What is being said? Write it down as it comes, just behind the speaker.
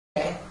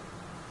Okay,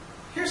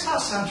 here's how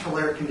central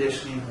air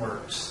conditioning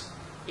works.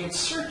 It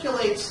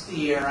circulates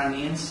the air on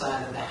the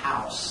inside of the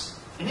house.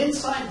 And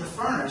inside the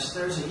furnace,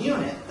 there's a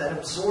unit that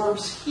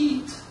absorbs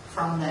heat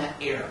from that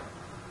air.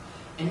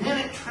 And then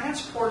it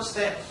transports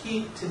that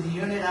heat to the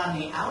unit on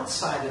the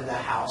outside of the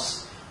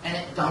house, and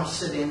it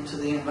dumps it into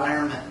the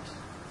environment.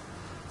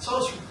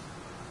 So it's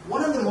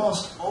one of the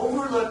most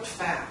overlooked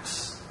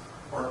facts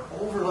or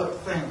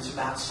overlooked things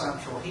about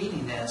central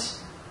heating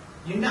is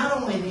you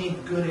not only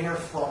need good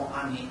airflow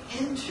on the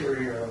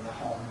interior of the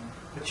home,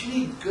 but you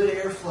need good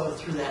airflow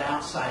through that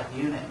outside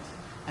unit.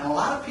 And a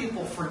lot of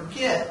people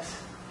forget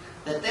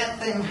that that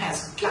thing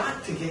has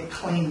got to get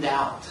cleaned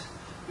out.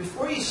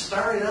 Before you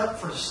start it up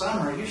for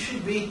summer, you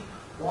should be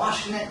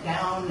washing it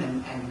down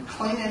and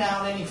cleaning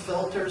out any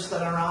filters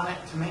that are on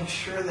it to make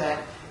sure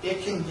that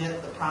it can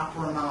get the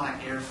proper amount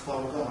of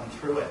airflow going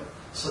through it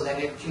so that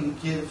it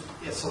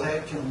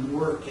can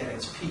work at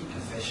its peak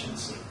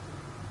efficiency.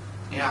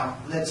 Now,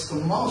 that's the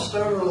most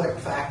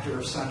overlooked factor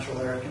of central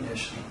air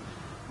conditioning,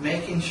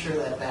 making sure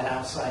that that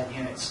outside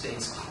unit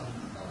stays clean.